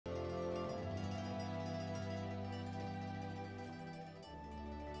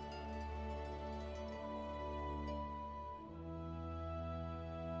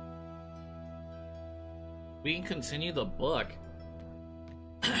We can continue the book.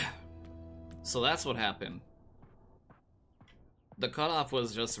 So that's what happened. The cutoff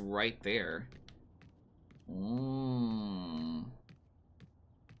was just right there. No,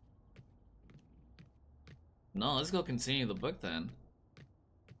 let's go continue the book then.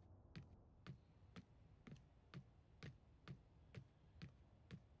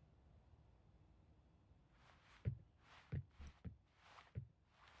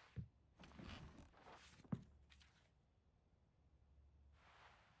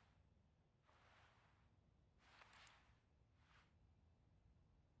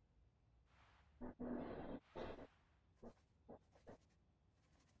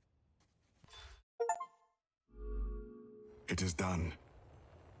 It is done.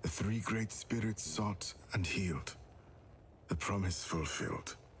 The three great spirits sought and healed. The promise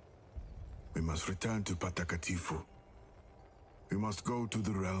fulfilled. We must return to Patakatifu. We must go to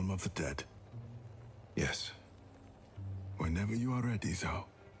the realm of the dead. Yes. Whenever you are ready, Zhao.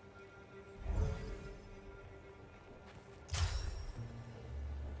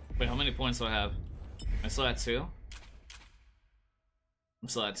 Wait, how many points do I have? I still at 2? I'm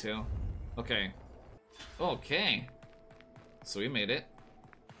still at 2. Okay. Okay. So we made it.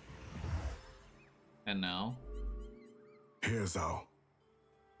 And now? Here, Zhao.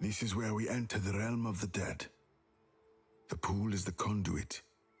 This is where we enter the realm of the dead. The pool is the conduit,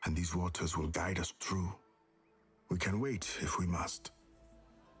 and these waters will guide us through. We can wait if we must.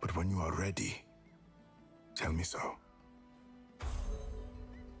 But when you are ready, tell me so.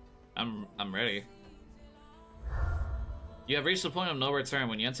 I'm ready. You have reached the point of no return.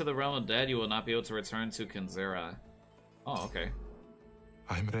 When you enter the realm of the dead, you will not be able to return to Kenzera. Oh, okay.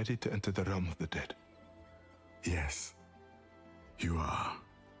 I am ready to enter the realm of the dead. Yes, you are.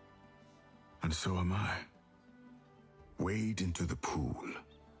 And so am I. Wade into the pool.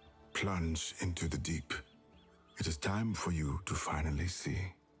 Plunge into the deep. It is time for you to finally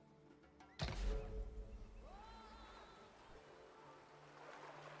see.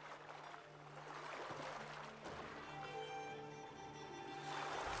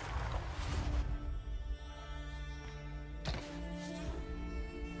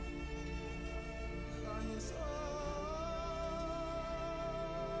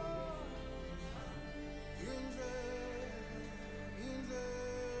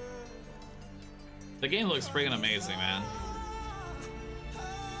 The game looks friggin' amazing, man.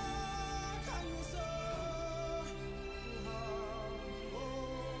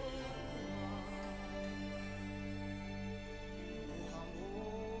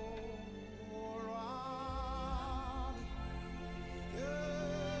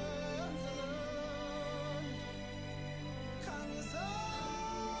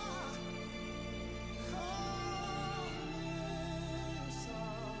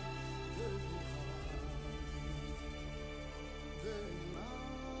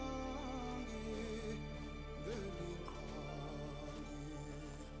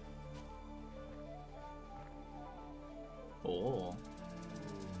 Oh.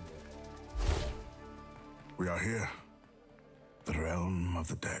 We are here. The realm of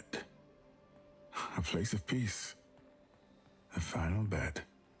the dead. A place of peace. A final bed.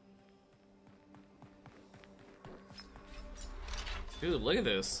 Dude, look at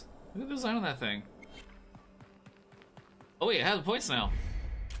this. Look at the design on that thing. Oh wait, it has points now.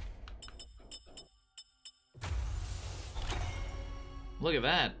 Look at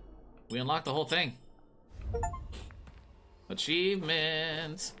that. We unlocked the whole thing.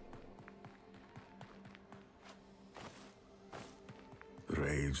 Achievement.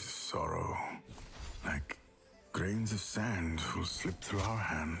 Rage, sorrow, like grains of sand will slip through our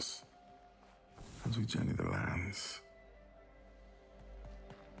hands as we journey the lands.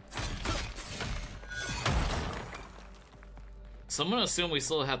 So I'm gonna assume we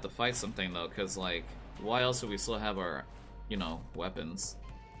still have to fight something though, because like, why else would we still have our, you know, weapons?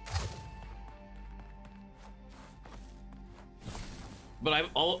 But I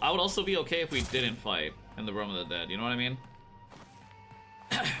would also be okay if we didn't fight in the realm of the dead, you know what I mean?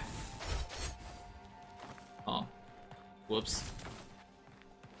 Oh. Whoops.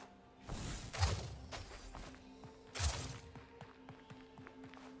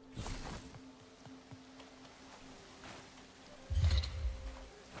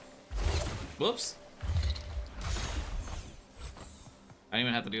 Whoops. I didn't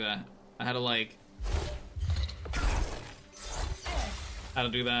even have to do that. I had to like... How to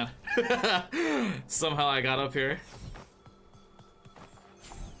do that. Somehow I got up here.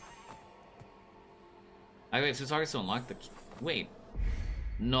 I wait, 2 targets to unlock the key. Wait.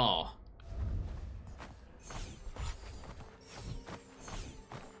 No.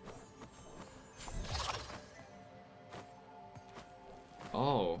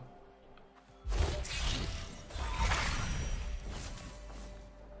 Oh.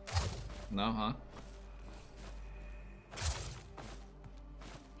 No, huh?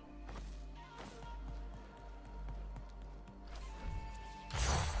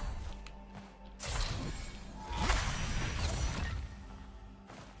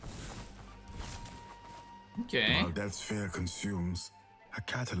 Okay. While that sphere consumes, a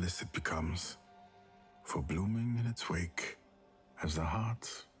catalyst it becomes, for blooming in its wake as the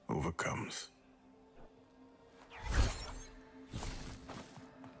heart overcomes.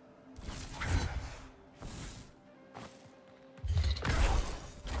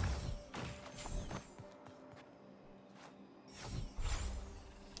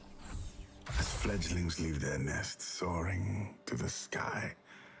 As fledglings leave their nests soaring to the sky,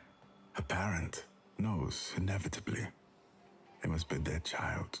 a parent knows inevitably they must bid their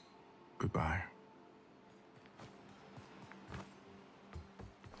child goodbye.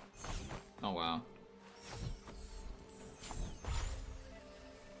 Oh, wow.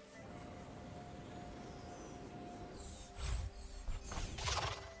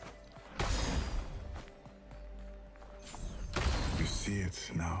 You see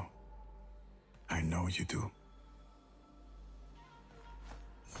it now. I know you do.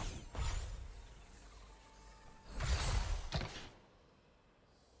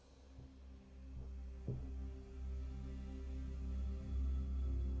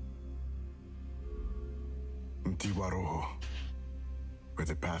 Tiwaroho, where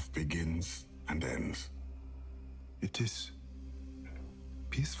the path begins and ends. It is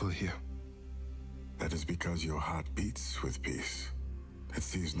peaceful here. That is because your heart beats with peace. It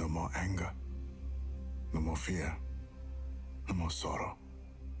sees no more anger, no more fear, no more sorrow.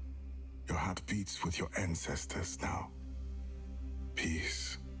 Your heart beats with your ancestors now.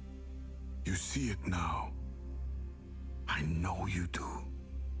 Peace. You see it now. I know you do.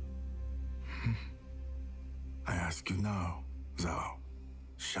 I ask you now, Zhao,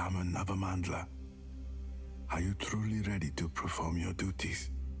 Shaman of Amandla, are you truly ready to perform your duties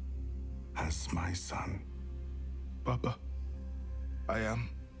as my son? Baba, I am.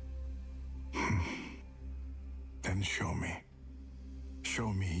 Then show me.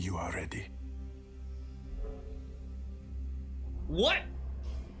 Show me you are ready. What?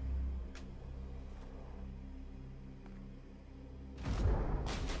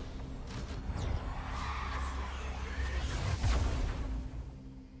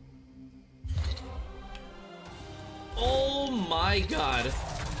 Oh my god.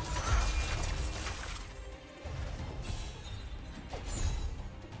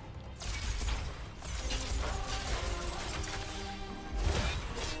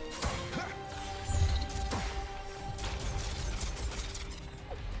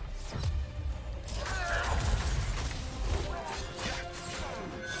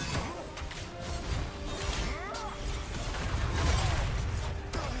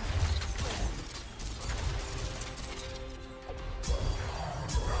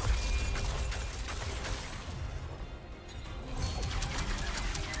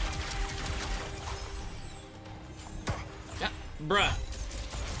 Bruh.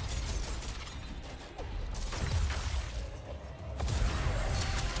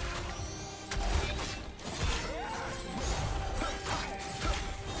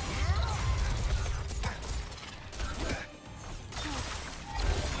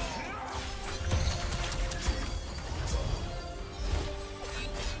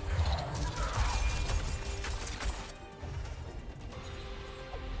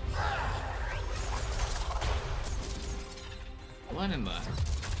 What in the...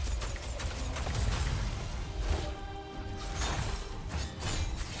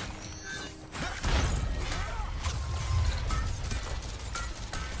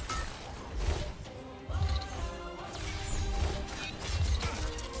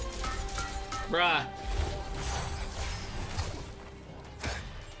 Bruh.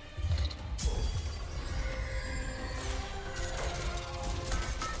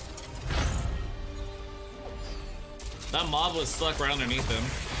 That mob was stuck right underneath him.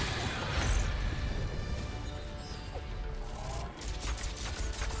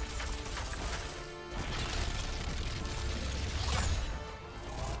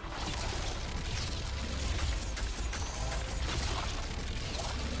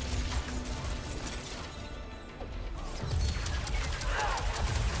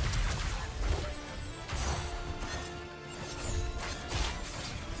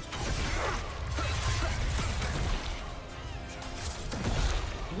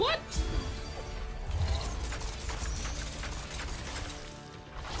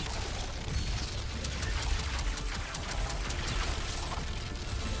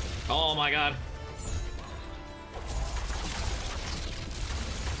 Oh my god.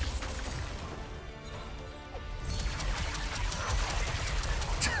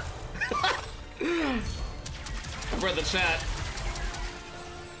 I read the chat.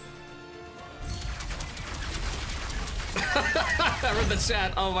 I read the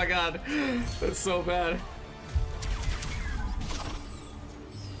chat. Oh my god. That's so bad.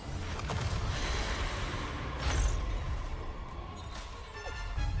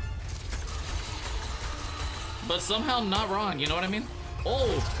 But somehow not wrong, you know what I mean?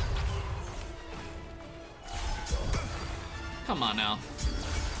 Oh! Come on now.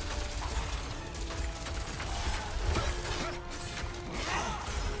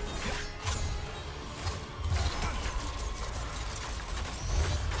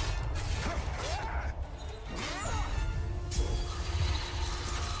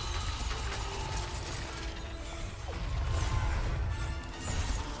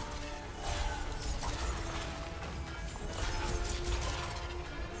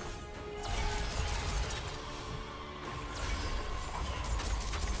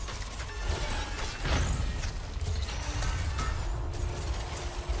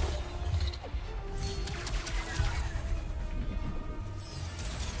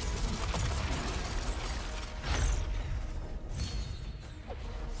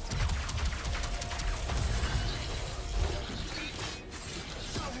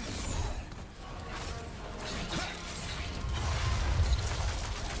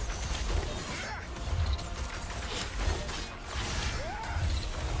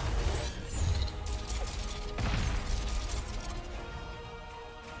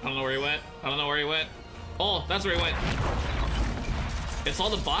 I don't know where he went. I don't know where he went. Oh, that's where he went. It's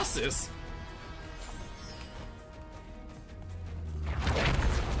all the bosses.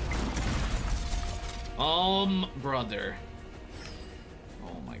 Brother.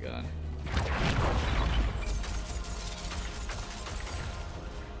 Oh my god.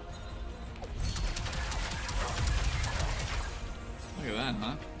 Look at that,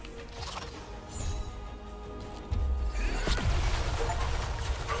 huh?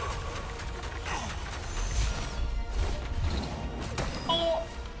 Oh!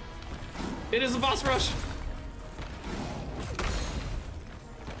 It is a boss rush!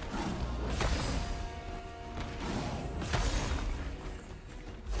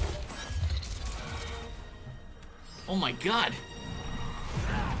 Oh my god!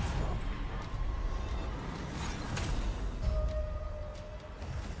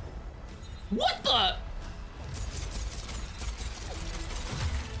 What the?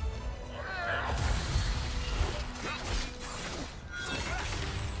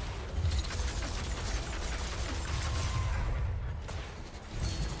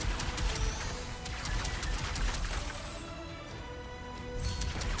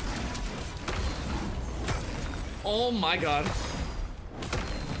 Oh my god.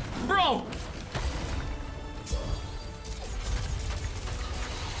 Bro!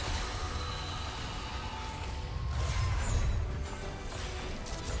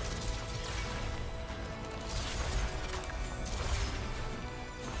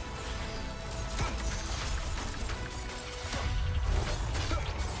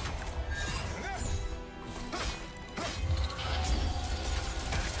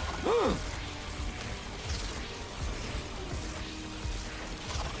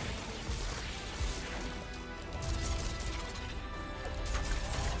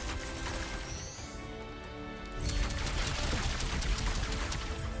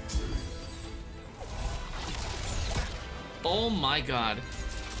 Oh my god.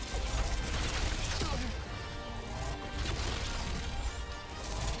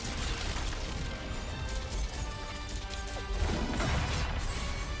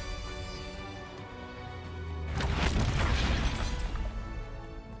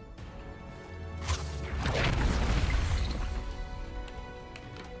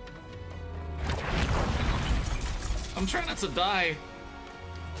 I'm trying not to die.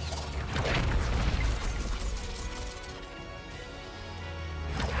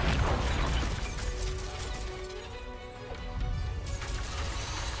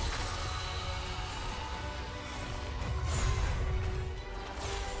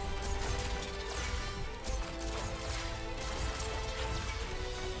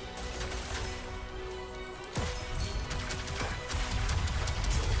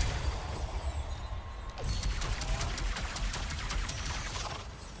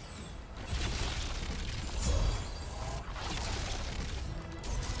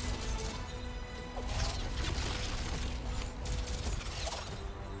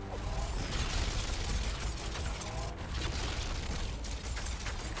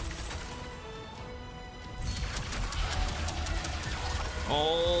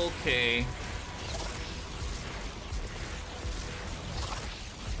 Okay.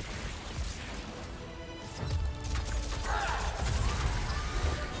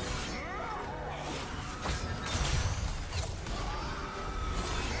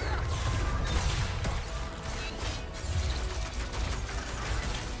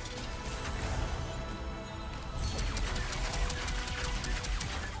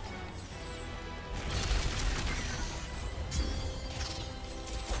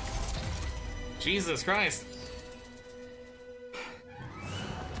 Jesus Christ.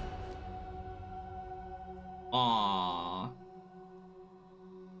 Aww.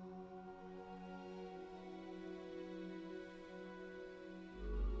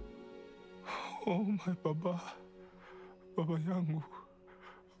 Oh, my Baba. Baba yangu.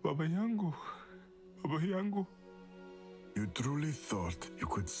 Baba yangu. Baba yangu. You truly thought you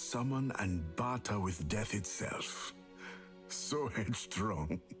could summon and barter with death itself. So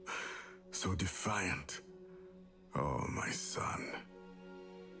headstrong. So defiant. Oh, my son.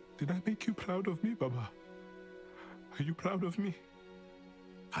 Did I make you proud of me, Baba? Are you proud of me?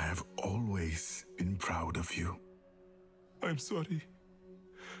 I have always been proud of you. I'm sorry.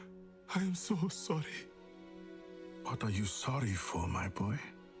 I am so sorry. What are you sorry for, my boy?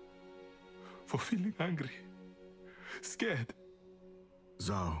 For feeling angry. Scared.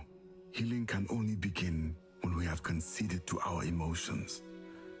 Zhao, healing can only begin when we have conceded to our emotions.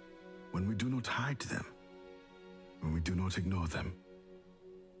 When we do not hide them. When we do not ignore them.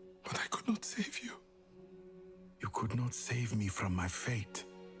 But I could not save you. You could not save me from my fate.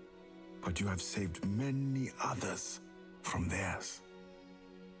 But you have saved many others from theirs.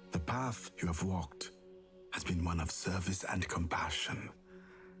 The path you have walked has been one of service and compassion.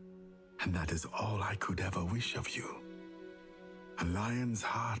 And that is all I could ever wish of you. A lion's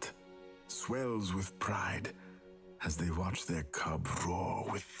heart swells with pride as they watch their cub roar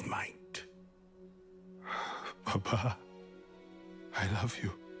with might. Papa, I love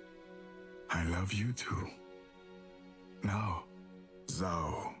you. I love you too. Now,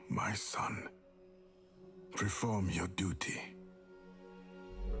 Zhao, my son, perform your duty.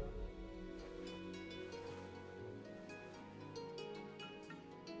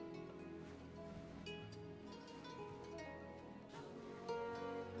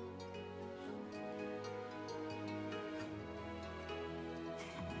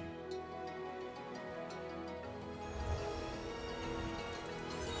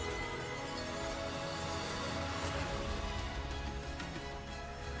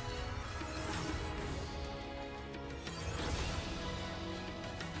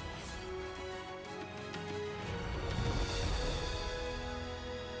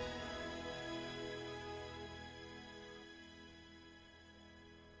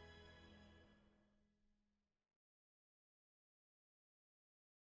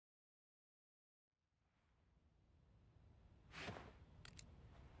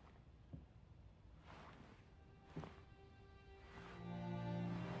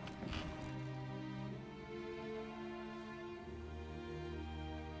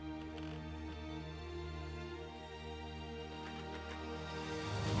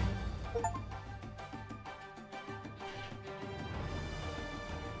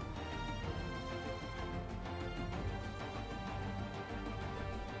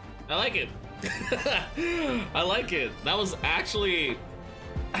 I like it. I like it. That was actually...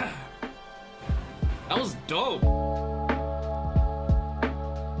 that was dope.